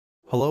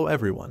Hello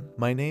everyone,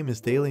 my name is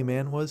Daily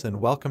Manhwas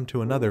and welcome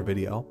to another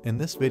video. In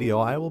this video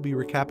I will be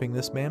recapping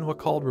this manhwa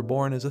called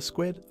Reborn as a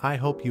Squid. I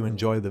hope you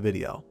enjoy the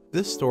video.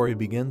 This story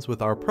begins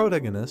with our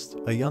protagonist,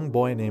 a young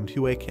boy named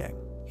Hue King.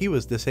 He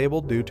was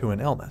disabled due to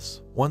an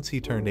illness. Once he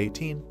turned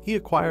 18, he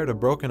acquired a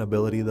broken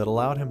ability that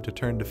allowed him to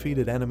turn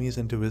defeated enemies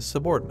into his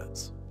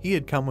subordinates. He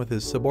had come with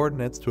his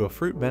subordinates to a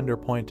fruit vendor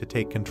point to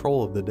take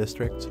control of the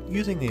district,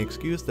 using the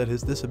excuse that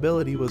his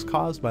disability was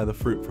caused by the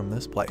fruit from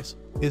this place.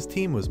 His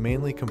team was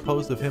mainly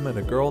composed of him and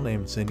a girl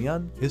named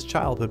Xinyan, his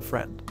childhood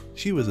friend.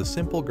 She was a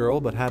simple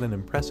girl but had an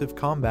impressive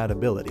combat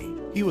ability.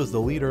 He was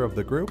the leader of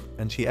the group,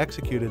 and she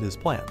executed his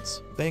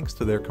plans. Thanks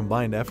to their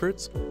combined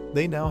efforts,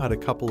 they now had a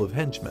couple of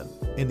henchmen.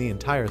 In the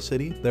entire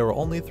city, there were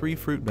only 3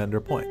 fruit vendor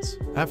points.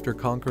 After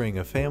conquering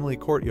a family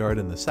courtyard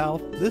in the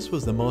south, this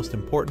was the most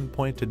important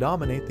point to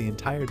dominate the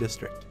entire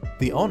district.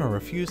 The owner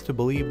refused to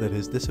believe that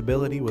his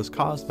disability was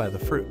caused by the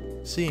fruit.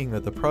 Seeing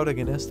that the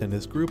protagonist and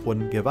his group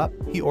wouldn't give up,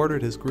 he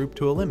ordered his group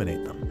to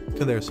eliminate them.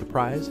 To their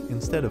surprise,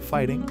 instead of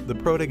fighting, the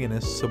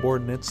protagonist's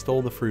subordinates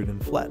stole the fruit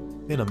and fled.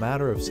 In a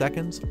matter of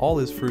seconds, all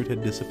his fruit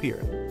had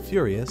disappeared.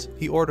 Furious,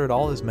 he ordered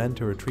all his men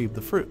to retrieve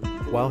the fruit.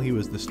 While he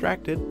was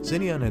distracted,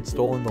 Xinyan had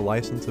stolen the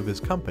license of his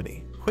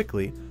company.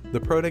 Quickly, the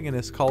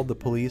protagonist called the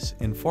police,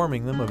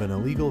 informing them of an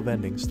illegal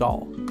vending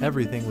stall.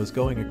 Everything was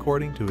going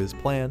according to his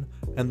plan,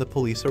 and the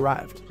police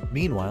arrived.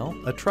 Meanwhile,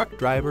 a truck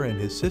driver and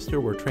his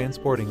sister were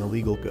transporting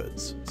illegal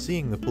goods.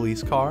 Seeing the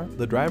police car,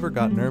 the driver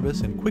got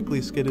nervous and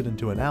quickly skidded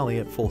into an alley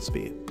at full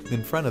speed.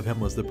 In front of him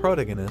was the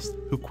protagonist,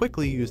 who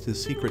quickly used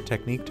his secret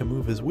technique to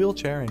move his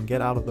wheelchair and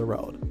get out of the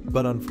road.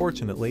 But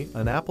unfortunately,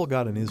 an apple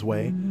got in his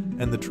way,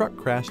 and the truck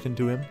crashed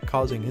into him,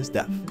 causing his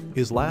death.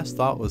 His last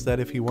thought was that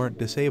if he weren't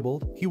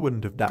disabled, he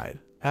wouldn't have died.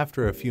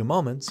 After a few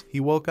moments, he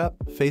woke up,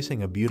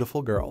 facing a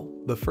beautiful girl.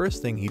 The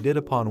first thing he did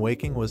upon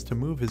waking was to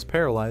move his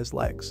paralyzed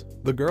legs.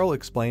 The girl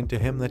explained to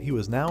him that he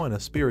was now in a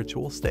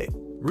spiritual state.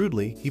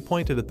 Rudely, he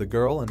pointed at the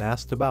girl and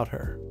asked about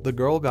her. The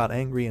girl got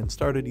angry and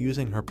started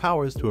using her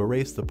powers to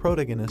erase the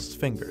protagonist's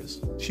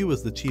fingers. She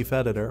was the chief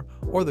editor,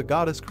 or the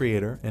goddess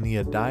creator, and he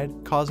had died,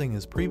 causing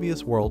his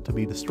previous world to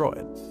be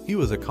destroyed. He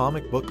was a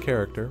comic book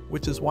character,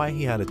 which is why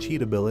he had a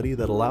cheat ability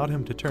that allowed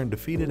him to turn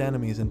defeated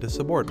enemies into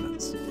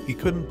subordinates. He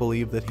couldn't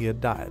believe that he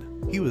had died.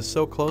 He was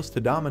so close to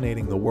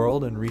dominating the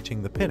world and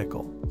reaching the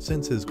pinnacle.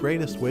 Since his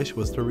greatest wish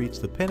was to reach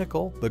the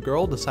pinnacle, the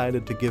girl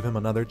decided to give him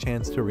another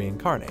chance to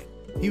reincarnate.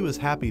 He was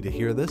happy to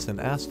hear this and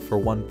asked for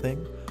one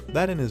thing,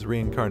 that in his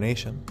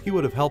reincarnation, he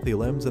would have healthy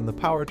limbs and the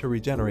power to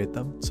regenerate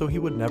them so he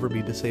would never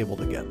be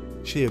disabled again.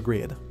 She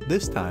agreed.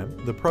 This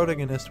time, the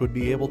protagonist would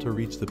be able to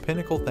reach the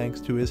pinnacle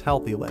thanks to his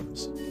healthy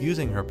limbs.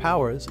 Using her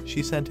powers,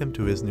 she sent him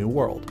to his new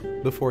world.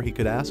 Before he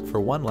could ask for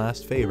one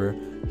last favor,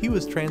 he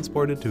was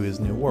transported to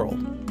his new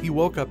world. He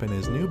woke up in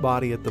his new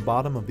body at the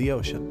bottom of the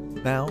ocean.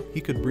 Now, he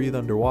could breathe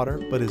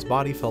underwater, but his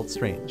body felt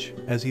strange.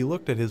 As he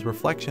looked at his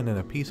reflection in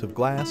a piece of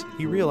glass,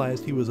 he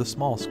realized he was a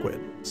small squid.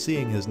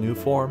 Seeing his new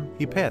form,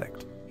 he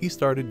panicked. He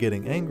started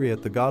getting angry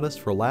at the goddess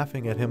for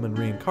laughing at him and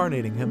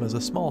reincarnating him as a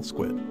small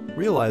squid.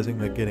 Realizing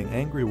that getting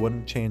angry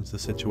wouldn't change the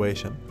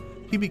situation,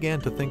 he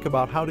began to think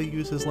about how to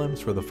use his limbs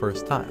for the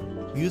first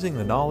time. Using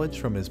the knowledge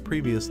from his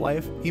previous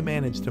life, he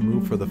managed to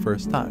move for the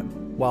first time.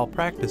 While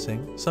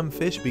practicing, some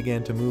fish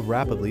began to move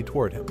rapidly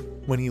toward him.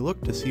 When he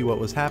looked to see what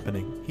was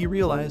happening, he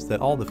realized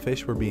that all the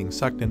fish were being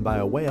sucked in by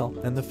a whale,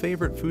 and the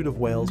favorite food of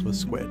whales was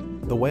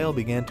squid. The whale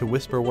began to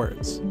whisper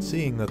words.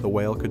 Seeing that the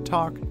whale could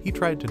talk, he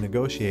tried to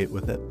negotiate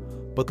with it.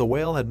 But the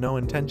whale had no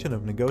intention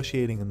of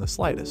negotiating in the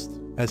slightest.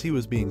 As he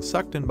was being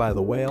sucked in by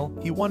the whale,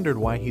 he wondered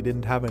why he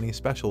didn't have any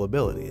special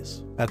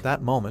abilities. At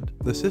that moment,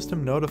 the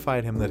system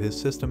notified him that his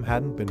system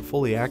hadn't been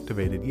fully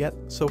activated yet,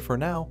 so for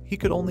now, he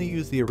could only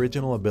use the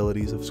original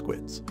abilities of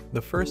squids.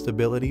 The first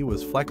ability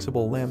was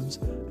flexible limbs,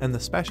 and the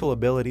special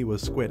ability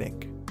was squid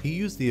ink. He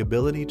used the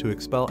ability to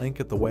expel ink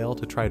at the whale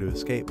to try to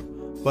escape.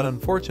 But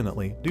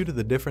unfortunately, due to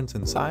the difference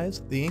in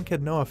size, the ink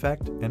had no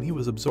effect and he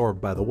was absorbed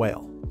by the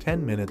whale.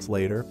 10 minutes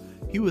later,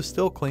 he was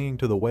still clinging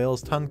to the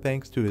whale's tongue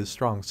thanks to his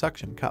strong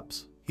suction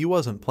cups. He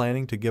wasn't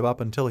planning to give up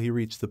until he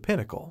reached the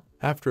pinnacle.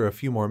 After a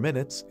few more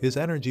minutes, his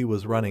energy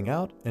was running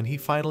out and he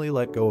finally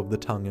let go of the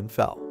tongue and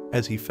fell.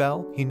 As he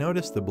fell, he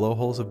noticed the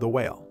blowholes of the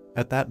whale.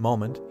 At that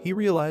moment, he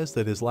realized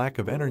that his lack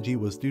of energy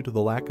was due to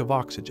the lack of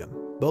oxygen.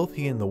 Both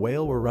he and the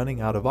whale were running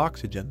out of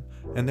oxygen,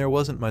 and there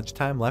wasn't much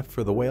time left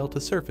for the whale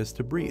to surface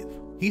to breathe.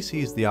 He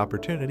seized the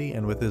opportunity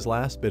and with his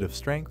last bit of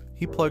strength,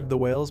 he plugged the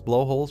whale's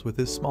blowholes with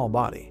his small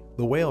body.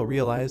 The whale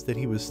realized that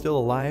he was still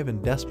alive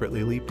and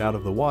desperately leaped out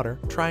of the water,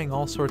 trying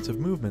all sorts of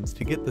movements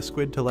to get the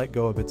squid to let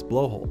go of its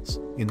blowholes.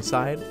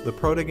 Inside, the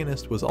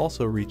protagonist was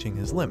also reaching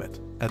his limit.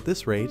 At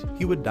this rate,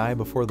 he would die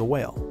before the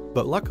whale.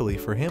 But luckily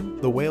for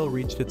him, the whale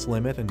reached its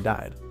limit and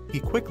died. He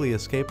quickly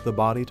escaped the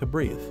body to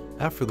breathe.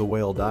 After the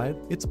whale died,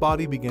 its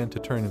body began to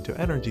turn into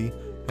energy,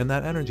 and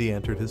that energy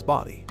entered his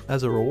body.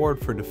 As a reward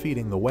for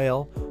defeating the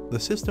whale, the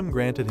system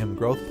granted him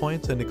growth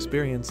points and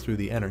experience through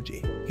the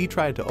energy. He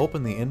tried to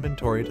open the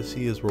inventory to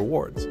see his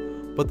rewards,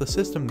 but the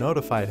system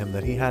notified him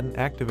that he hadn't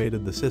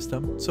activated the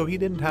system, so he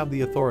didn't have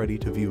the authority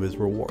to view his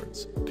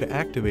rewards. To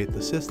activate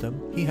the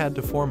system, he had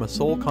to form a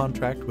soul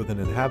contract with an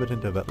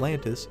inhabitant of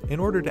Atlantis in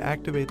order to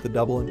activate the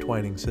double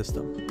entwining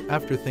system.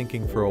 After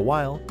thinking for a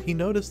while, he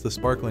noticed the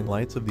sparkling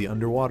lights of the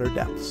underwater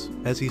depths.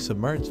 As he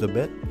submerged a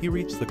bit, he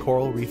reached the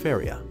coral reef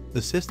area.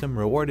 The system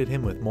rewarded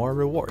him with more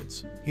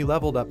rewards. He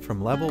leveled up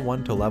from level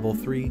 1 to level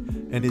 3,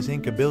 and his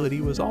ink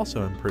ability was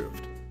also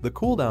improved. The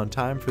cooldown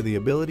time for the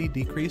ability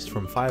decreased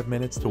from 5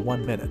 minutes to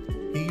 1 minute.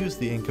 He used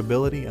the ink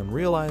ability and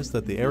realized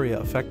that the area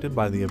affected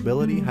by the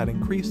ability had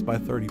increased by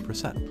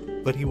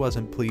 30%. But he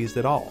wasn't pleased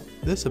at all.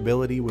 This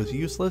ability was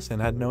useless and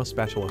had no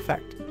special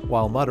effect.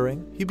 While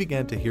muttering, he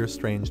began to hear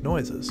strange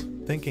noises.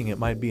 Thinking it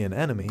might be an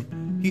enemy,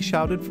 he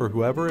shouted for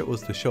whoever it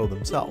was to show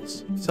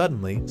themselves.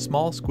 Suddenly,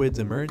 small squids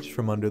emerged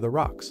from under the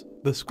rocks.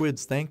 The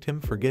squids thanked him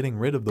for getting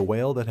rid of the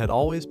whale that had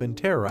always been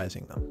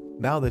terrorizing them.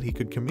 Now that he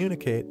could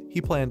communicate,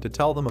 he planned to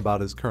tell them about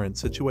his current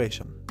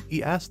situation.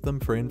 He asked them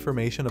for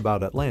information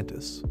about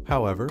Atlantis.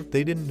 However,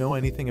 they didn't know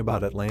anything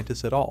about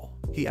Atlantis at all.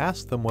 He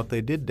asked them what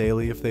they did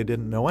daily if they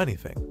didn't know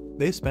anything.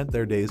 They spent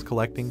their days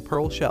collecting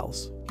pearl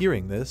shells.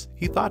 Hearing this,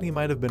 he thought he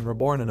might have been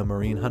reborn in a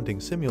marine hunting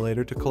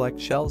simulator to collect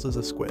shells as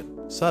a squid.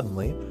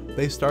 Suddenly,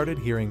 they started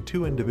hearing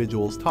two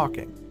individuals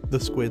talking. The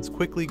squids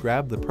quickly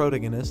grabbed the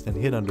protagonist and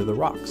hid under the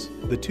rocks.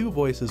 The two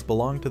voices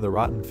belonged to the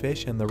rotten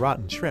fish and the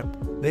rotten shrimp.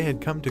 They had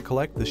come to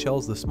collect the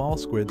shells the small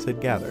squids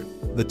had gathered.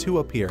 The two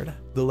appeared.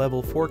 The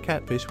level 4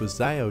 catfish was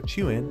Zio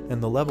Chuin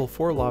and the level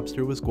 4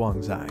 lobster was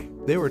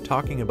Guangzai. They were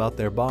talking about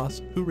their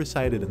boss, who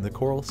resided in the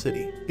Coral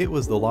City. It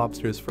was the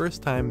lobster's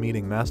first time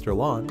meeting Master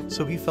Lon,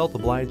 so he felt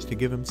obliged to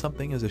give him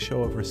something as a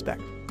show of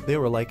respect. They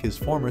were like his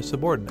former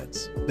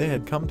subordinates. They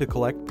had come to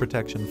collect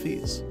protection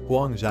fees.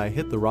 Guangzai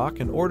hit the rock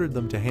and ordered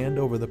them to hand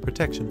over the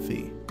protection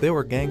fee. They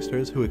were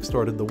gangsters who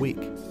extorted the weak.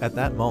 At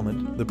that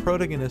moment, the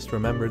protagonist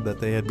remembered that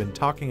they had been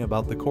talking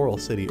about the Coral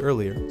City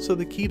earlier, so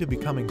the key to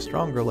becoming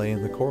stronger lay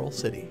in the Coral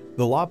City.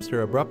 The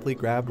lobster abruptly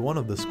grabbed one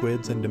of the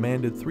squids and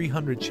demanded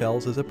 300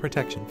 shells as a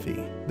protection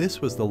fee. This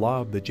was the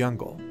law of the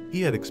jungle.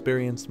 He had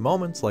experienced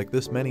moments like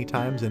this many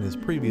times in his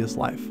previous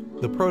life.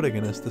 The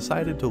protagonist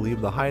decided to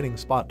leave the hiding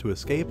spot to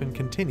escape and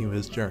continue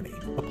his journey.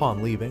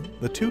 Upon leaving,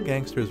 the two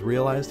gangsters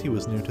realized he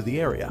was new to the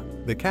area.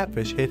 The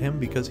catfish hit him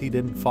because he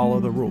didn't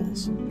follow the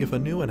rules. If a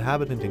new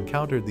inhabitant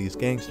encountered these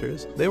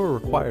gangsters, they were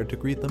required to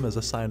greet them as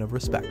a sign of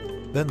respect.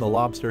 Then the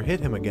lobster hit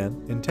him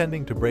again,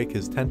 intending to break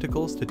his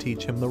tentacles to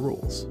teach him the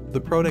rules.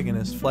 The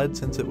protagonist fled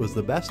since it was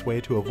the best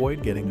way to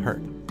avoid getting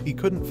hurt. He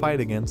couldn't fight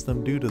against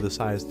them due to the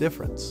size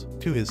difference.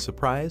 To his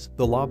surprise,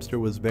 the lobster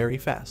was very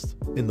fast.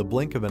 In the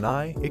blink of an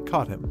eye, it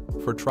caught him.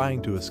 For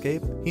trying to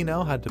escape, he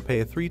now had to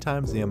pay 3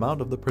 times the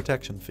amount of the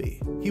protection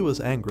fee. He was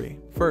angry.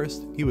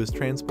 First, he was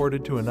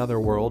transported to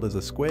another world as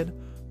a squid,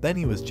 then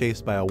he was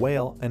chased by a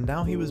whale, and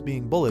now he was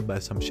being bullied by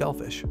some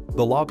shellfish.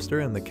 The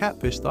lobster and the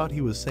catfish thought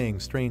he was saying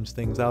strange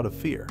things out of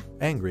fear.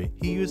 Angry,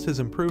 he used his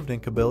improved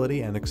ink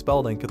ability and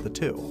expelled ink at the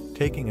two.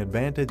 Taking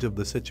advantage of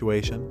the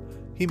situation,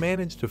 he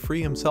managed to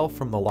free himself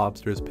from the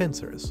lobster's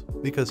pincers.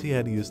 Because he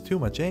had used too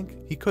much ink,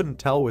 he couldn't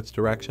tell which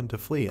direction to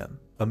flee in.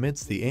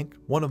 Amidst the ink,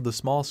 one of the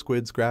small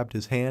squids grabbed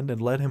his hand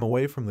and led him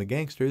away from the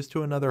gangsters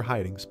to another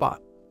hiding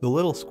spot. The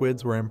little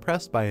squids were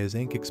impressed by his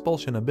ink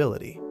expulsion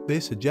ability. They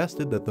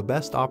suggested that the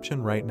best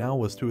option right now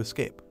was to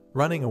escape.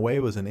 Running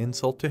away was an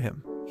insult to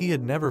him. He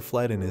had never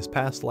fled in his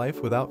past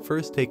life without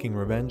first taking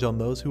revenge on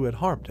those who had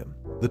harmed him.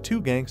 The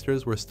two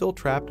gangsters were still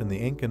trapped in the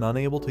ink and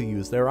unable to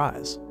use their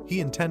eyes. He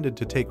intended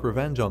to take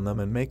revenge on them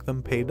and make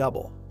them pay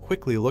double.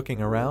 Quickly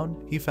looking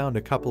around, he found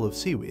a couple of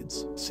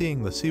seaweeds.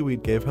 Seeing the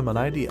seaweed gave him an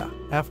idea.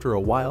 After a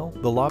while,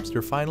 the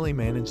lobster finally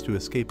managed to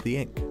escape the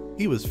ink.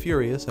 He was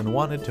furious and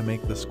wanted to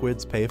make the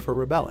squids pay for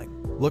rebelling.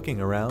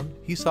 Looking around,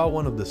 he saw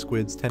one of the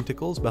squid's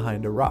tentacles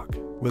behind a rock.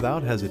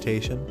 Without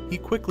hesitation, he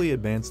quickly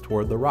advanced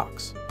toward the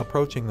rocks.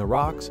 Approaching the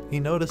rocks, he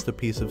noticed a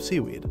piece of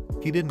seaweed.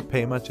 He didn't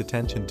pay much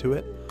attention to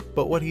it,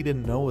 but what he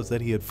didn't know was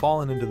that he had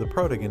fallen into the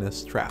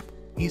protagonist's trap.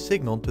 He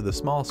signaled to the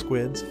small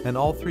squids, and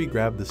all three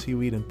grabbed the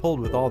seaweed and pulled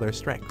with all their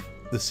strength.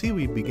 The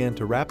seaweed began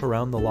to wrap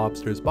around the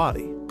lobster's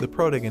body. The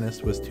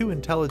protagonist was too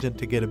intelligent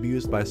to get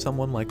abused by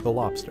someone like the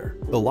lobster.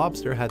 The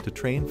lobster had to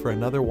train for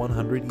another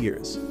 100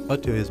 years.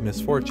 But to his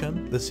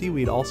misfortune, the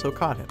seaweed also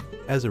caught him.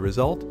 As a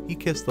result, he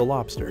kissed the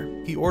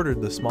lobster. He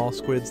ordered the small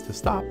squids to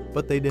stop,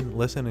 but they didn't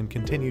listen and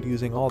continued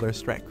using all their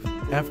strength.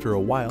 After a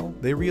while,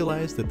 they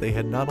realized that they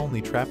had not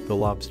only trapped the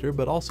lobster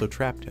but also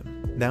trapped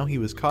him. Now he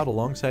was caught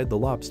alongside the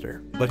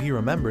lobster, but he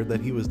remembered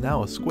that he was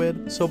now a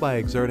squid, so by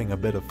exerting a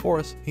bit of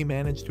force, he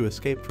managed to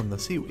escape from the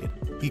seaweed.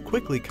 He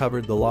quickly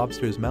covered the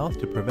lobster's mouth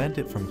to prevent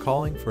it from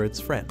calling for its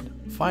friend.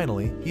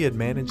 Finally, he had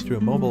managed to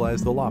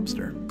immobilize the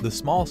lobster. The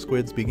small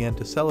squids began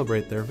to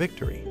celebrate their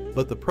victory.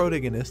 but the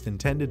protagonist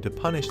intended to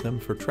punish them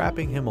for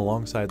trapping him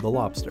alongside the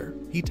lobster.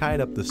 He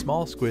tied up the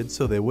small squid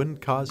so they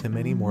wouldn't cause him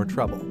any more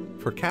trouble.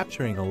 For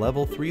capturing a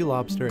level 3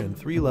 lobster and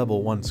 3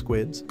 level 1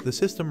 squids, the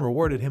system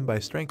rewarded him by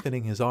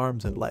strengthening his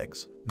arms and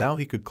legs. Now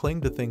he could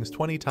cling to things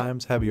 20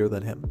 times heavier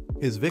than him.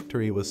 His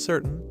victory was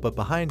certain, but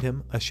behind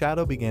him, a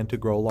shadow began to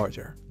grow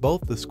larger.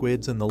 Both the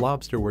squids and the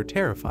lobster were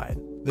terrified.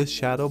 This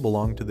shadow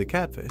belonged to the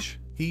catfish.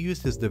 He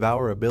used his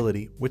devour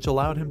ability, which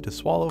allowed him to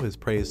swallow his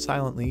prey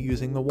silently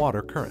using the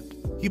water current.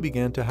 He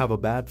began to have a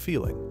bad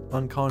feeling.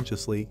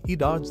 Unconsciously, he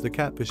dodged the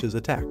catfish's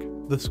attack.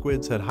 The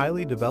squids had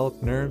highly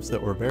developed nerves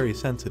that were very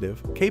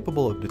sensitive,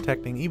 capable of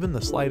detecting even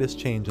the slightest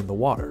change in the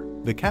water.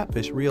 The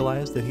catfish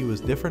realized that he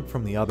was different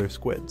from the other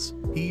squids.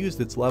 He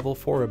used its level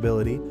 4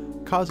 ability,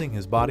 causing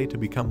his body to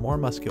become more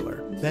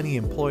muscular. Then he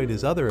employed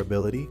his other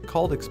ability,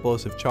 called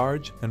Explosive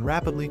Charge, and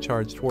rapidly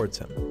charged towards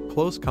him.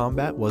 Close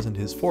combat wasn't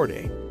his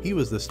forte. He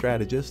was the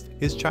strategist.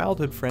 His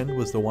childhood friend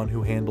was the one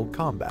who handled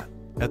combat.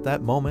 At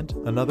that moment,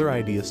 another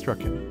idea struck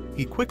him.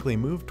 He quickly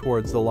moved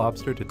towards the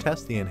lobster to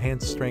test the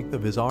enhanced strength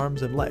of his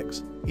arms and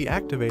legs. He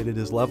activated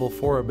his level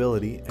 4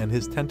 ability and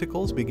his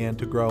tentacles began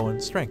to grow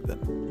and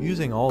strengthen.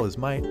 Using all his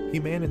might, he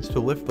managed to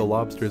lift the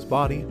lobster's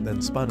body,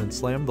 then spun and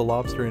slammed the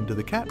lobster into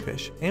the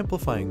catfish,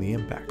 amplifying the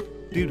impact.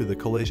 Due to the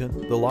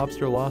collision, the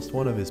lobster lost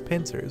one of his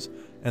pincers,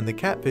 and the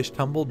catfish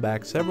tumbled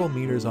back several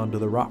meters onto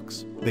the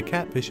rocks. The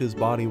catfish's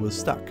body was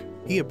stuck.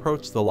 He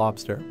approached the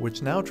lobster,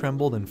 which now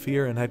trembled in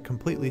fear and had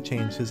completely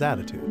changed his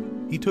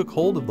attitude. He took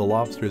hold of the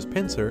lobster's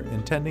pincer,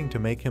 intending to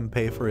make him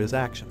pay for his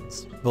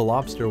actions. The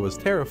lobster was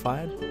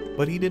terrified,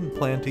 but he didn't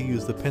plan to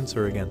use the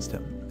pincer against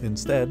him.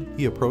 Instead,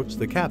 he approached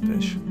the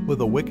catfish.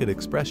 With a wicked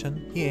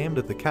expression, he aimed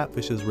at the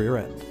catfish's rear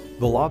end.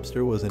 The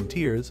lobster was in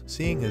tears,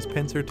 seeing his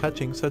pincer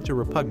touching such a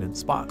repugnant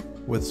spot.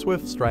 With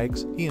swift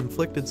strikes, he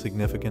inflicted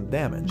significant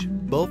damage.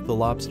 Both the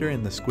lobster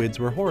and the squids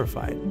were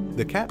horrified.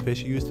 The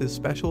catfish used his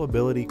special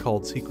ability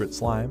called Secret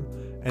Slime,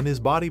 and his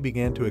body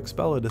began to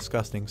expel a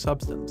disgusting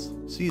substance.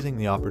 Seizing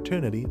the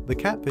opportunity, the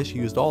catfish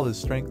used all his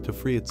strength to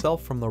free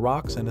itself from the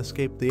rocks and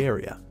escape the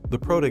area. The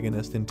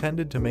protagonist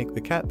intended to make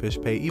the catfish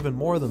pay even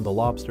more than the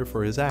lobster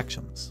for his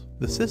actions.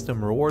 The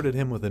system rewarded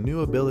him with a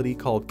new ability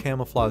called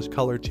Camouflage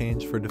Color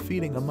Change for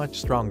defeating a much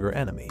stronger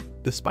enemy.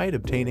 Despite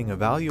obtaining a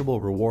valuable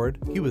reward,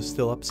 he was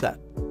still upset.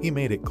 He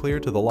made it clear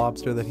to the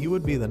lobster that he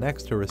would be the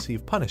next to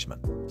receive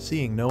punishment.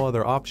 Seeing no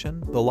other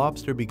option, the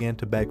lobster began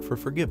to beg for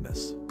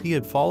forgiveness. He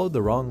had followed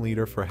the wrong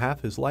leader for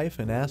half his life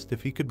and asked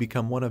if he could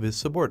become one of his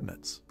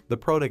subordinates. The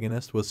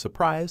protagonist was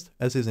surprised,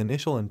 as his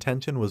initial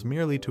intention was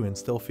merely to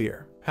instill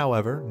fear.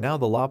 However, now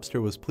the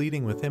lobster was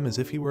pleading with him as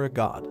if he were a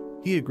god.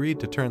 He agreed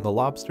to turn the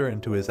lobster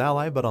into his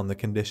ally, but on the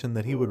condition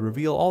that he would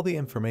reveal all the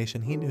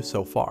information he knew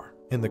so far.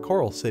 In the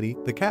Coral City,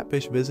 the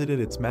catfish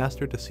visited its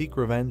master to seek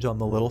revenge on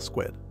the little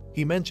squid.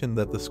 He mentioned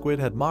that the squid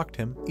had mocked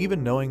him,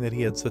 even knowing that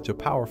he had such a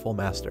powerful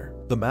master.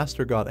 The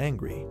master got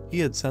angry. He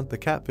had sent the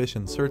catfish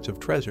in search of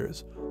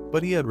treasures,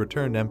 but he had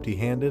returned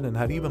empty-handed and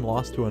had even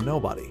lost to a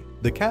nobody.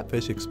 The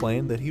catfish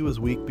explained that he was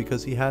weak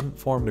because he hadn't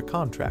formed a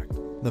contract.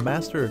 The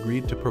master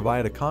agreed to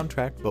provide a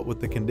contract, but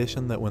with the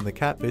condition that when the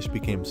catfish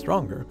became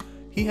stronger,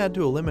 he had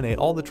to eliminate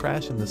all the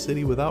trash in the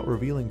city without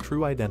revealing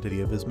true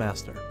identity of his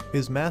master.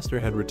 His master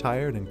had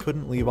retired and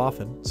couldn't leave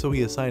often, so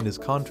he assigned his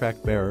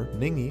contract bearer,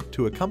 Ningi,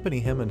 to accompany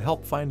him and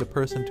help find a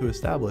person to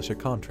establish a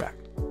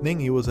contract.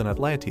 Ningi was an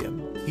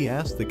Atlantean. He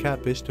asked the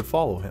catfish to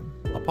follow him.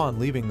 Upon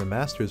leaving the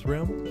master's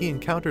room, he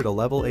encountered a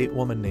level 8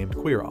 woman named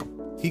Quiron.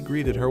 He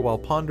greeted her while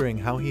pondering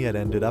how he had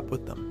ended up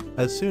with them.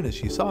 As soon as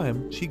she saw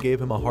him, she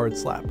gave him a hard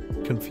slap.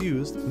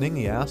 Confused,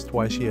 Ningi asked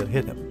why she had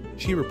hit him.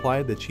 She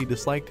replied that she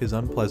disliked his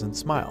unpleasant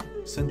smile.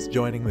 Since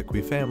joining the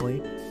Qui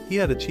family, he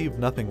had achieved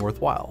nothing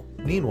worthwhile.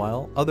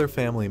 Meanwhile, other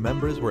family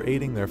members were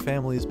aiding their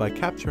families by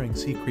capturing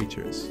sea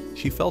creatures.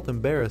 She felt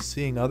embarrassed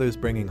seeing others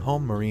bringing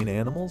home marine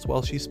animals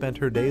while she spent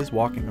her days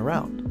walking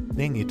around.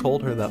 Ningi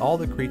told her that all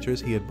the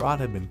creatures he had brought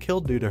had been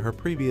killed due to her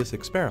previous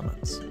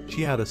experiments.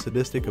 She had a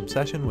sadistic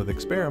obsession with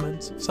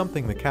experiments,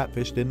 something the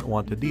catfish didn't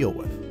want to deal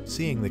with.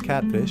 Seeing the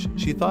catfish,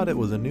 she thought it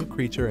was a new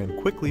creature and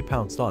quickly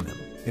pounced on him.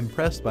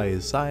 Impressed by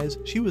his size,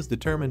 she was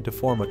determined to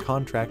form a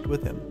contract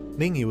with him.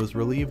 Ningi was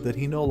relieved that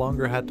he no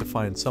longer had to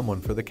find someone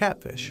for the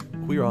catfish.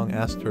 Quirong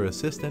asked her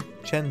assistant,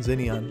 Chen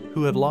Xinian,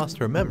 who had lost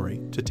her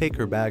memory, to take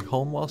her bag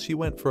home while she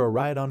went for a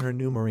ride on her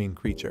new marine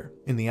creature.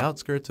 In the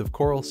outskirts of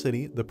Coral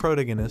City, the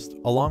protagonist,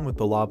 along with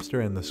the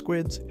lobster and the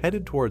squids,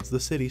 headed towards the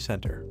city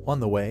center. On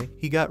the way,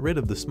 he got rid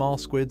of the small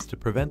squids to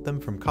prevent them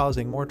from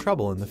causing more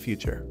trouble in the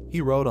future.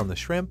 He rode on the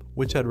shrimp,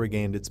 which had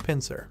regained its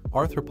pincer.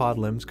 Arthropod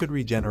limbs could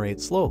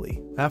regenerate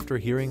slowly. After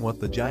hearing what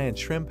the giant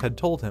shrimp had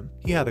told him,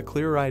 he had a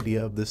clearer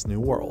idea of this new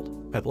world.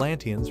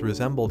 Atlanteans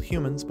resembled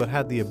humans but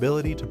had the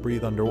ability to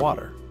breathe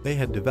underwater. They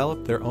had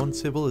developed their own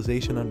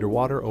civilization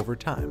underwater over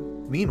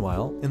time.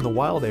 Meanwhile, in the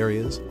wild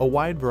areas, a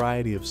wide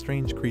variety of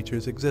strange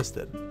creatures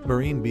existed.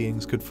 Marine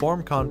beings could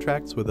form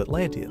contracts with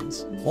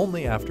Atlanteans.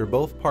 Only after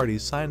both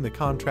parties signed the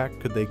contract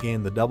could they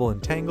gain the double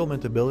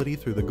entanglement ability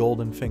through the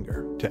golden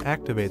finger. To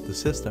activate the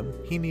system,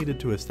 he needed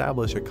to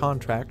establish a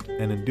contract,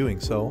 and in doing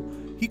so,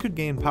 he could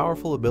gain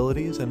powerful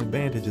abilities and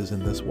advantages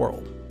in this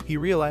world. He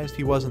realized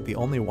he wasn't the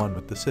only one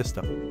with the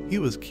system. He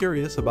was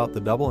curious about the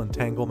double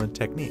entanglement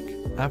technique.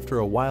 After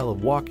a while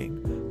of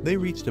walking, they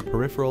reached a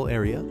peripheral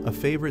area, a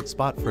favorite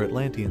spot for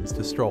Atlanteans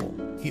to stroll.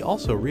 He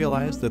also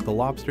realized that the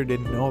lobster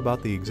didn't know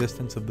about the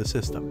existence of the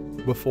system.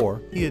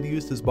 Before, he had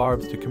used his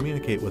barbs to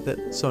communicate with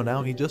it, so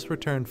now he just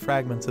returned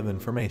fragments of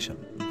information.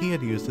 He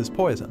had used his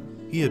poison.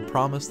 He had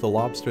promised the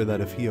lobster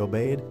that if he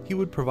obeyed, he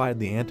would provide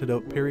the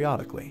antidote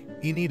periodically.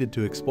 He needed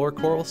to explore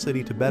Coral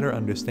City to better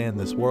understand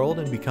this world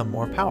and become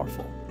more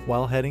powerful.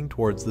 While heading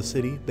towards the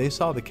city, they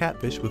saw the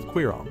catfish with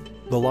Quirong.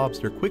 The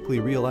lobster quickly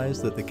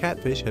realized that the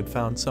catfish had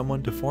found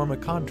someone to form a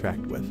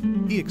contract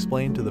with. He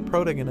explained to the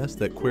protagonist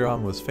that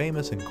Quirong was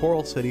famous in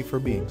Coral City for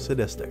being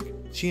sadistic.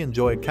 She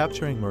enjoyed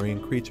capturing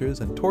marine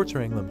creatures and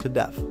torturing them to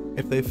death.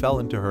 If they fell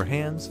into her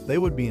hands, they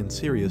would be in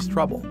serious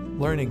trouble.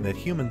 Learning that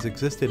humans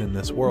existed in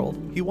this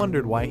world, he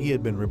wondered why he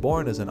had been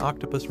reborn as an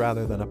octopus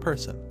rather than a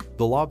person.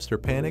 The lobster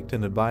panicked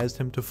and advised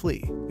him to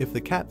flee. If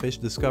the catfish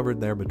discovered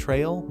their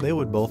betrayal, they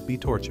would both be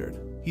tortured.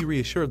 He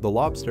reassured the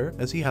lobster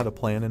as he had a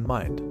plan in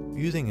mind.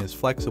 Using his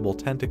flexible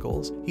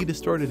tentacles, he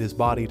distorted his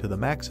body to the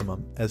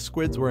maximum, as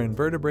squids were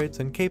invertebrates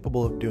and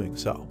capable of doing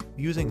so.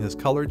 Using his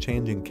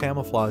color-changing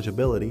camouflage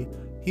ability,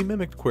 he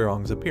mimicked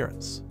Quirong's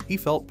appearance. He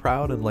felt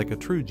proud and like a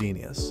true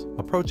genius.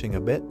 Approaching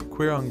a bit,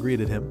 Quirong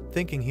greeted him,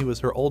 thinking he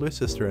was her older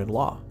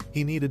sister-in-law.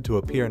 He needed to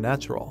appear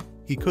natural.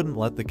 He couldn't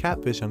let the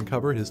catfish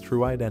uncover his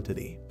true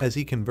identity. As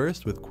he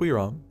conversed with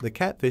Quirong, the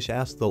catfish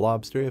asked the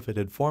lobster if it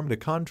had formed a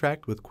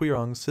contract with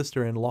Quirong's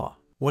sister-in-law.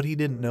 What he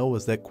didn't know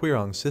was that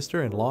Quirong's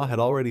sister-in-law had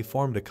already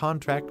formed a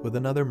contract with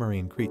another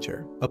marine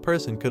creature. A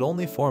person could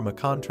only form a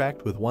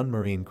contract with one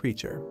marine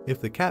creature.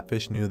 If the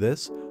catfish knew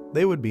this,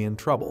 they would be in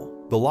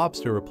trouble. The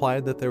lobster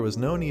replied that there was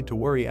no need to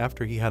worry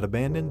after he had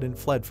abandoned and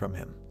fled from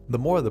him. The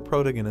more the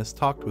protagonist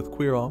talked with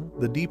Quirong,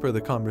 the deeper the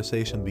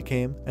conversation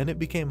became, and it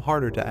became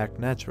harder to act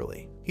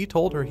naturally. He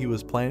told her he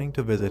was planning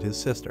to visit his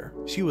sister.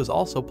 She was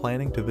also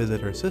planning to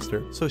visit her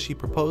sister, so she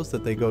proposed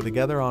that they go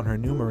together on her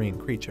new marine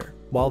creature.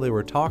 While they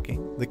were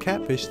talking, the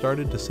catfish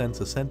started to sense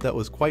a scent that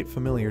was quite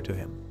familiar to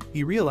him.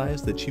 He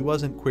realized that she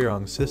wasn't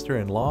Quirong's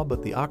sister-in-law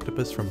but the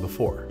octopus from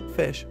before.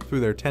 Fish,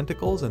 through their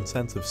tentacles and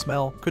sense of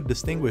smell, could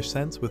distinguish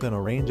scents within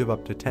a range of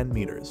up to 10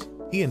 meters.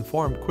 He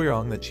informed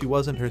Quirong that she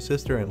wasn't her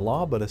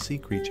sister-in-law but a sea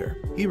creature.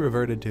 He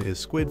reverted to his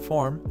squid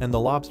form, and the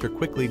lobster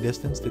quickly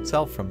distanced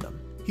itself from them.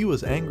 He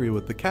was angry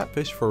with the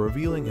catfish for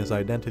revealing his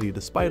identity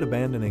despite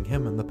abandoning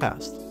him in the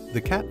past.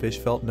 The catfish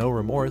felt no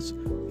remorse,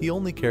 he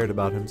only cared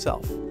about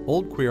himself.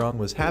 Old Quirong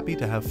was happy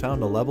to have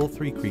found a level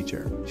 3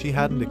 creature. She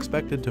hadn't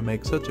expected to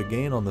make such a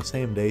gain on the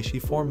same day she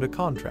formed a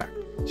contract.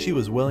 She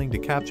was willing to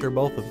capture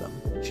both of them.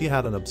 She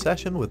had an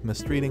obsession with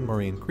mistreating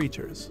marine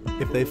creatures.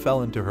 If they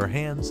fell into her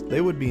hands,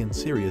 they would be in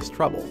serious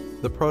trouble.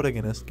 The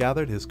protagonist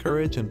gathered his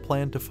courage and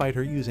planned to fight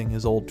her using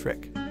his old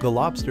trick. The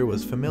lobster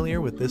was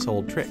familiar with this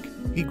old trick.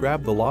 He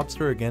grabbed the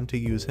lobster again to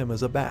use him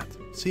as a bat.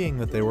 Seeing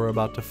that they were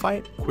about to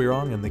fight,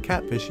 Quirong and the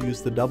catfish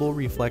used the double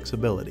reflex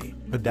ability.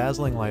 A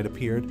dazzling light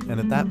appeared,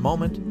 and at that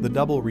moment, the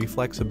double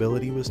reflex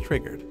ability was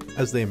triggered.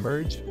 As they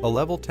merged, a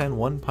level 10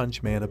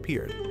 One-Punch Man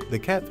appeared. The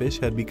catfish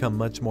had become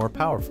much more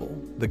powerful.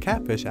 The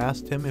catfish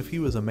asked him if he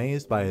was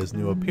amazed by his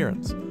new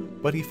appearance,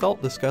 but he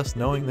felt disgust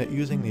knowing that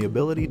using the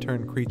ability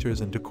turned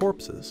creatures into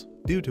corpses.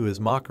 Due to his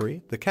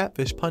mockery, the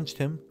catfish punched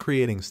him,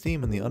 creating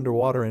steam in the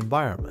underwater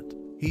environment.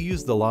 He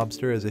used the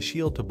lobster as a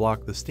shield to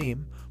block the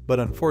steam, but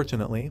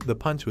unfortunately, the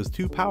punch was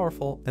too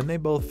powerful and they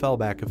both fell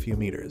back a few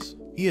meters.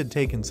 He had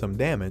taken some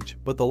damage,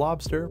 but the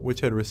lobster, which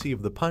had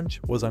received the punch,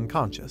 was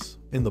unconscious.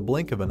 In the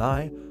blink of an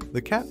eye,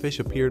 the catfish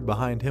appeared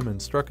behind him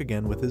and struck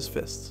again with his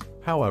fists.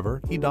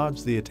 However, he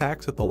dodged the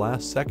attacks at the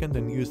last second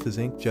and used his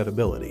inkjet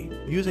ability.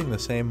 Using the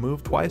same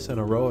move twice in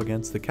a row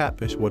against the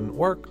catfish wouldn't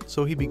work,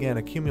 so he began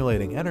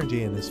accumulating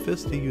energy in his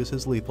fist to use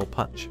his lethal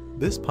punch.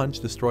 This punch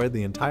destroyed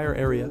the entire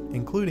area,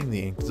 including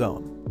the ink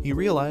zone. He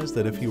realized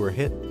that if he were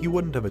hit, he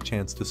wouldn't have a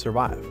chance to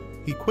survive.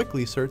 He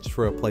quickly searched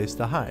for a place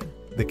to hide.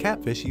 The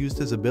catfish used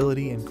his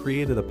ability and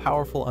created a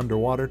powerful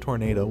underwater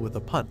tornado with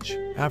a punch.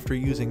 After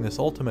using this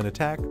ultimate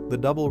attack, the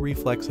double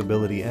reflex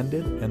ability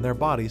ended and their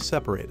bodies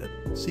separated.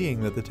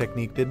 Seeing that the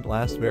technique didn't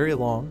last very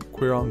long,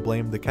 Quirong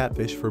blamed the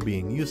catfish for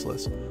being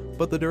useless,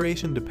 but the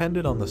duration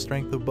depended on the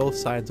strength of both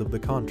sides of the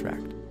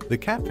contract. The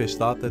catfish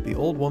thought that the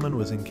old woman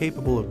was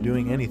incapable of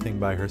doing anything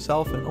by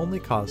herself and only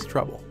caused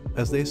trouble.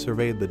 As they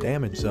surveyed the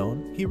damage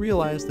zone, he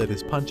realized that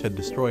his punch had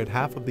destroyed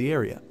half of the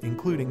area,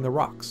 including the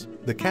rocks.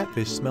 The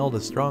catfish smelled a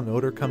strong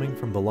odor coming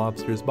from the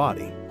lobster's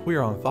body.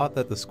 Quirong thought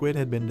that the squid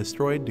had been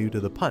destroyed due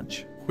to the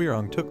punch.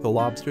 Quirong took the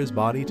lobster's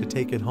body to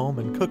take it home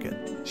and cook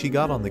it. She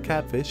got on the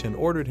catfish and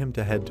ordered him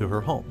to head to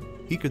her home.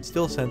 He could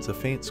still sense a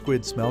faint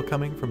squid smell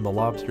coming from the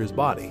lobster's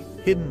body.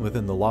 Hidden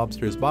within the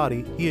lobster's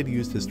body, he had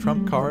used his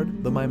trump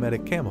card, the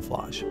mimetic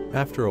camouflage.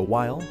 After a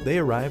while, they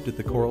arrived at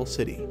the Coral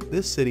City.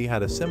 This city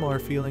had a similar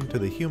feeling to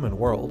the human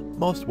world.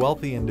 Most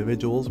wealthy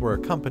individuals were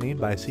accompanied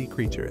by sea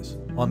creatures.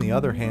 On the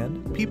other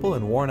hand, people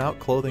in worn-out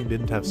clothing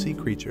didn't have sea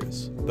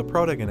creatures. The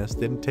protagonist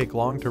didn't take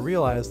long to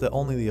realize that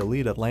only the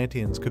elite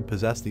Atlanteans could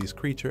possess these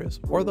creatures,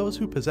 or those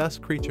who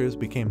possessed creatures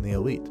became the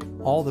elite.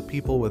 All the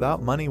people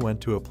without money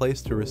went to a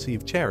place to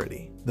receive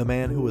charity. The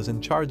man who was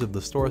in charge of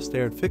the store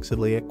stared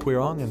fixedly at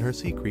Quirong and her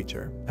sea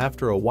creature.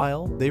 After a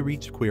while, they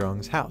reached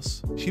Quirong's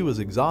house. She was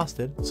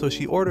exhausted, so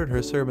she ordered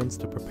her servants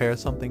to prepare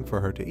something for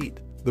her to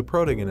eat. The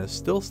protagonist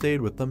still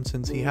stayed with them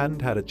since he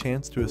hadn't had a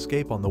chance to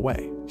escape on the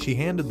way. She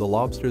handed the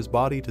lobster's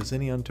body to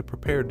Xinian to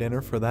prepare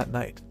dinner for that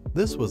night.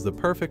 This was the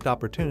perfect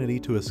opportunity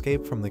to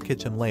escape from the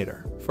kitchen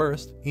later.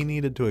 First, he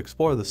needed to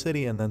explore the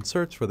city and then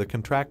search for the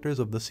contractors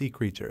of the sea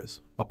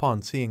creatures.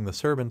 Upon seeing the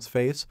servant's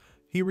face,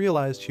 he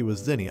realized she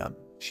was Xinian.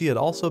 She had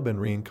also been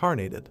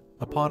reincarnated.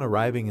 Upon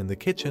arriving in the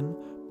kitchen,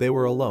 they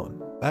were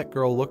alone. That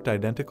girl looked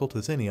identical to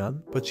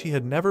Xinian, but she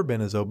had never been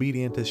as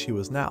obedient as she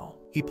was now.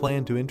 He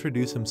planned to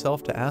introduce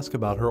himself to ask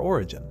about her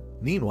origin.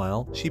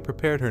 Meanwhile, she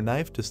prepared her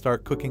knife to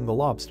start cooking the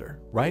lobster.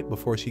 Right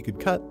before she could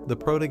cut, the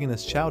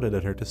protagonist shouted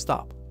at her to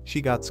stop. She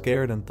got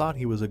scared and thought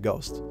he was a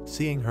ghost.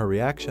 Seeing her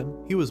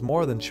reaction, he was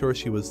more than sure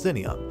she was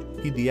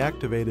Xinian. He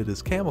deactivated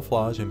his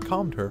camouflage and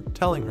calmed her,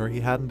 telling her he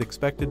hadn't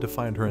expected to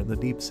find her in the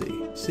deep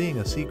sea. Seeing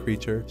a sea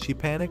creature, she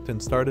panicked and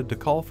started to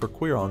call for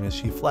Quirong as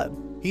she fled.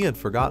 He had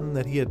forgotten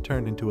that he had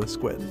turned into a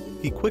squid.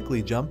 He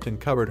quickly jumped and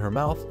covered her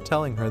mouth,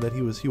 telling her that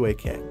he was Hue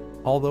King.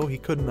 Although he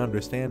couldn't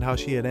understand how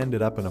she had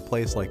ended up in a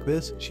place like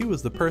this, she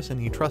was the person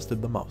he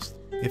trusted the most.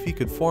 If he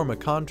could form a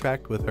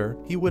contract with her,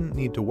 he wouldn't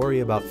need to worry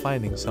about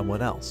finding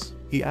someone else.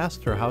 He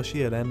asked her how she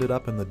had ended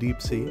up in the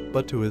deep sea,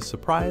 but to his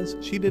surprise,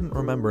 she didn't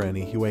remember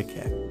any Hue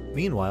King.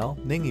 Meanwhile,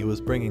 Ningyi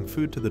was bringing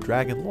food to the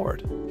Dragon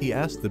Lord. He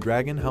asked the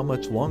dragon how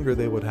much longer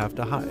they would have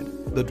to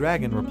hide. The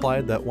dragon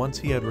replied that once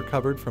he had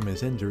recovered from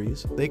his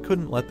injuries, they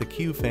couldn't let the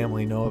Q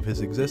family know of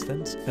his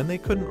existence, and they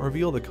couldn't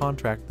reveal the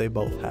contract they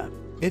both had.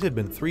 It had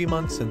been 3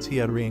 months since he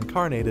had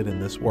reincarnated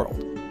in this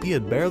world. He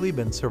had barely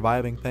been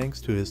surviving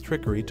thanks to his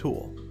trickery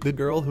tool. The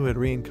girl who had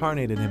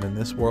reincarnated him in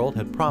this world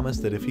had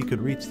promised that if he could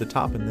reach the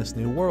top in this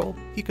new world,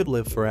 he could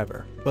live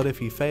forever. But if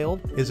he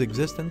failed, his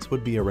existence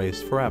would be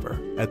erased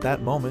forever. At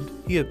that moment,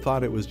 he had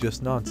thought it was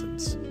just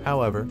nonsense.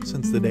 However,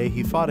 since the day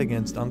he fought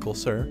against Uncle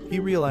Sir,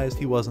 he realized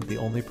he wasn't the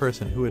only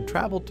person who had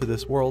traveled to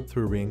this world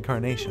through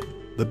reincarnation.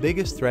 The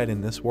biggest threat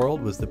in this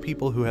world was the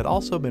people who had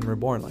also been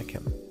reborn like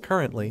him.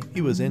 Currently,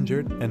 he was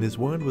injured and his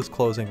wound was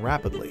closing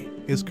rapidly.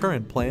 His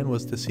current plan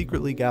was to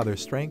secretly gather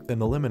strength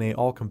and eliminate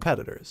all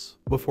competitors.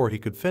 Before he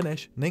could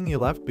finish, Ningyi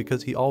left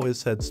because he always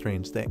said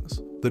strange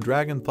things. The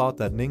dragon thought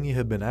that Ningyi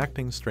had been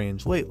acting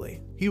strange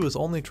lately. He was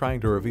only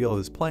trying to reveal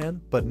his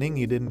plan, but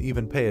Ningyi didn't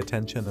even pay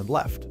attention and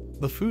left.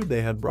 The food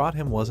they had brought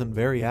him wasn't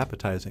very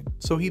appetizing,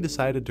 so he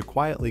decided to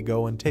quietly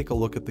go and take a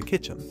look at the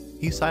kitchen.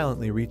 He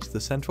silently reached the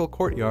central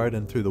courtyard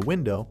and through the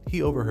window,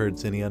 he overheard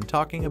Xinian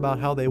talking about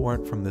how they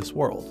weren't from this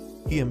world.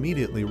 He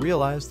immediately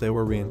realized they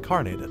were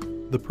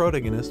reincarnated. The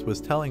protagonist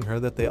was telling her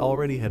that they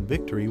already had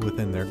victory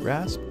within their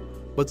grasp,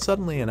 but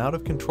suddenly an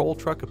out-of-control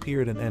truck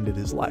appeared and ended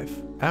his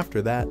life.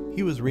 After that,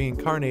 he was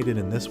reincarnated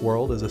in this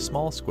world as a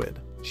small squid.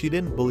 She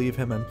didn't believe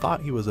him and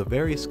thought he was a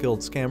very skilled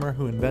scammer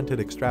who invented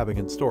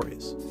extravagant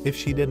stories. If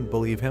she didn't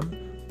believe him,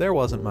 there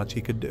wasn't much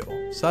he could do.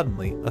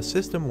 Suddenly, a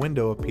system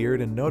window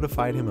appeared and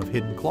notified him of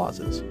hidden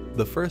clauses.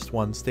 The first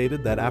one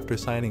stated that after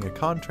signing a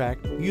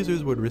contract,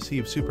 users would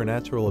receive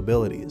supernatural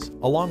abilities,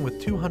 along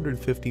with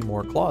 250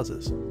 more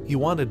clauses. He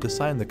wanted to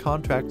sign the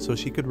contract so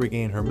she could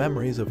regain her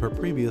memories of her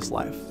previous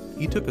life.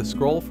 He took a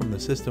scroll from the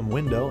system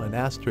window and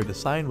asked her to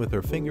sign with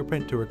her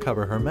fingerprint to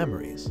recover her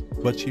memories.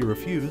 But she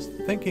refused,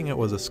 thinking it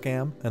was a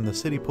scam, and the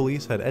city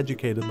police had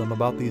educated them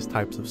about these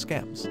types of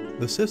scams.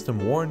 The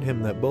system warned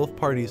him that both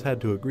parties had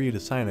to agree to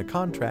sign a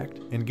contract,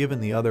 and given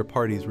the other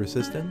party's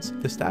resistance,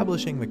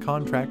 establishing the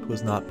contract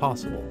was not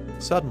possible.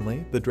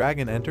 Suddenly, the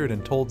dragon entered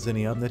and told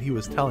Xinian that he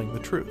was telling the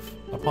truth.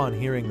 Upon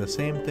hearing the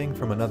same thing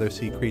from another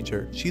sea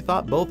creature, she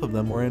thought both of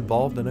them were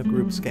involved in a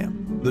group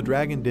scam. The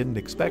dragon didn't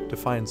expect to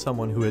find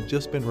someone who had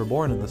just been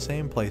reborn in the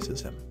same place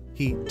as him.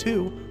 He,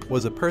 too,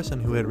 was a person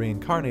who had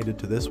reincarnated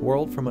to this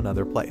world from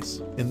another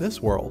place. In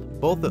this world,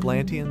 both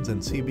Atlanteans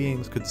and sea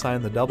beings could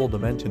sign the double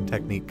dimension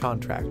technique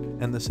contract,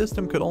 and the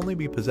system could only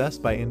be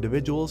possessed by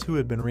individuals who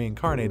had been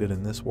reincarnated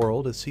in this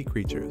world as sea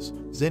creatures.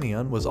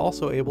 Xinian was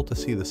also able to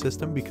see the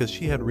system because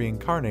she had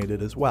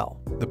reincarnated as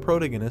well. The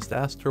protagonist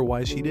asked her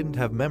why she didn't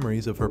have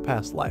memories of her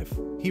past life.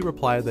 He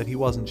replied that he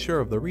wasn't sure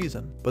of the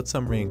reason, but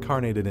some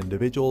reincarnated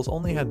individuals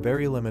only had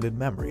very limited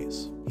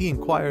memories. He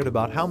inquired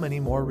about how many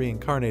more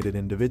reincarnated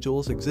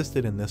individuals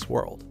existed in this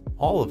world.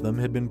 All of them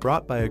had been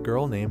brought by a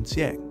girl named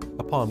Xiang.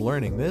 Upon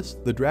learning this,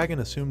 the dragon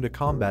assumed a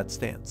combat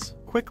stance.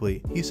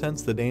 Quickly, he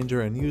sensed the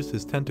danger and used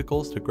his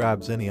tentacles to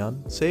grab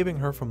Xinian, saving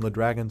her from the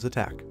dragon's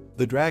attack.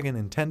 The dragon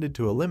intended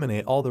to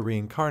eliminate all the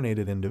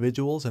reincarnated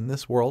individuals in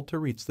this world to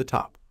reach the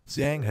top.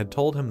 Xiang had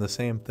told him the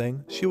same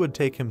thing, she would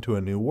take him to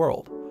a new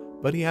world.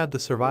 but he had to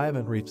survive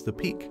and reach the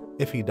peak.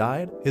 If he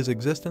died, his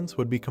existence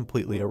would be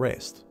completely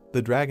erased.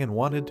 The dragon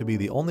wanted to be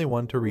the only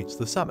one to reach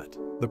the summit.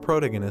 The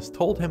protagonist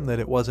told him that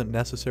it wasn't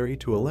necessary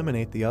to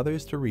eliminate the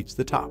others to reach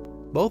the top.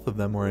 Both of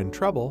them were in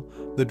trouble.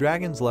 The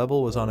dragon's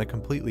level was on a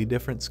completely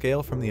different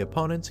scale from the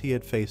opponents he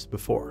had faced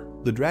before.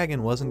 The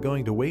dragon wasn't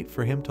going to wait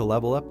for him to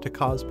level up to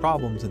cause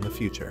problems in the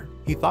future.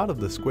 He thought of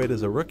the squid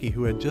as a rookie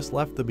who had just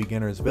left the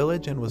beginner's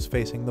village and was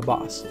facing the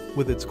boss.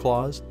 With its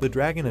claws, the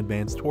dragon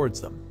advanced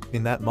towards them.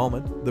 In that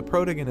moment, the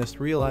protagonist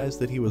realized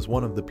that he was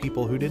one of the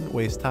people who didn't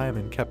waste time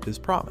and kept his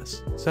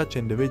promise. Such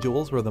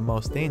individuals were the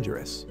most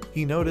dangerous.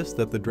 He noticed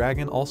that the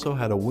dragon also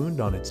had a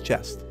wound on its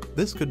chest.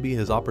 This could be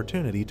his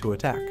opportunity to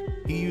attack.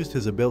 He used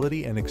his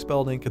ability and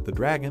expelled ink at the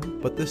dragon,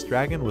 but this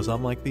dragon was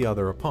unlike the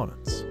other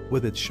opponents.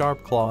 With its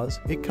sharp claws,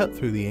 it cut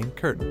through the ink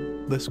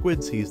curtain. The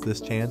squid seized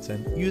this chance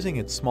and, using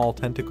its small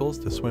tentacles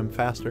to swim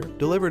faster,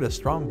 delivered a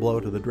strong blow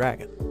to the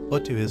dragon.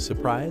 But to his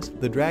surprise,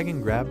 the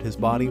dragon grabbed his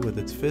body with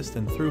its fist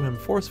and threw him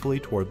forcefully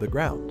toward the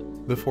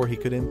ground. Before he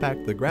could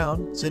impact the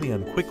ground,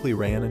 Xinian quickly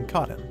ran and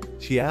caught him.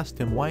 She asked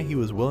him why he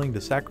was willing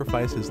to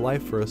sacrifice his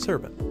life for a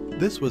servant.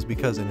 This was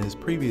because in his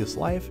previous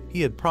life,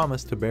 he had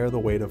promised to bear the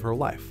weight of her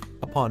life.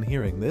 Upon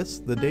hearing this,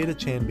 the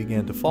Data-chan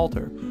began to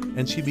falter,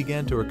 and she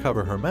began to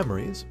recover her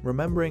memories,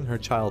 remembering her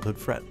childhood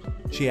friend.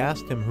 She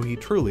asked him who he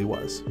truly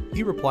was.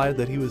 He replied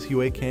that he was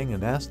Hue King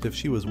and asked if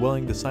she was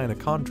willing to sign a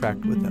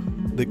contract with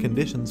him. The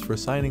conditions for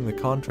signing the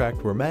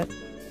contract were met,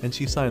 and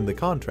she signed the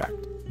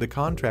contract. The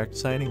contract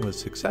signing was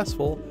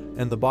successful,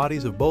 and the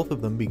bodies of both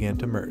of them began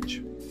to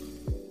merge.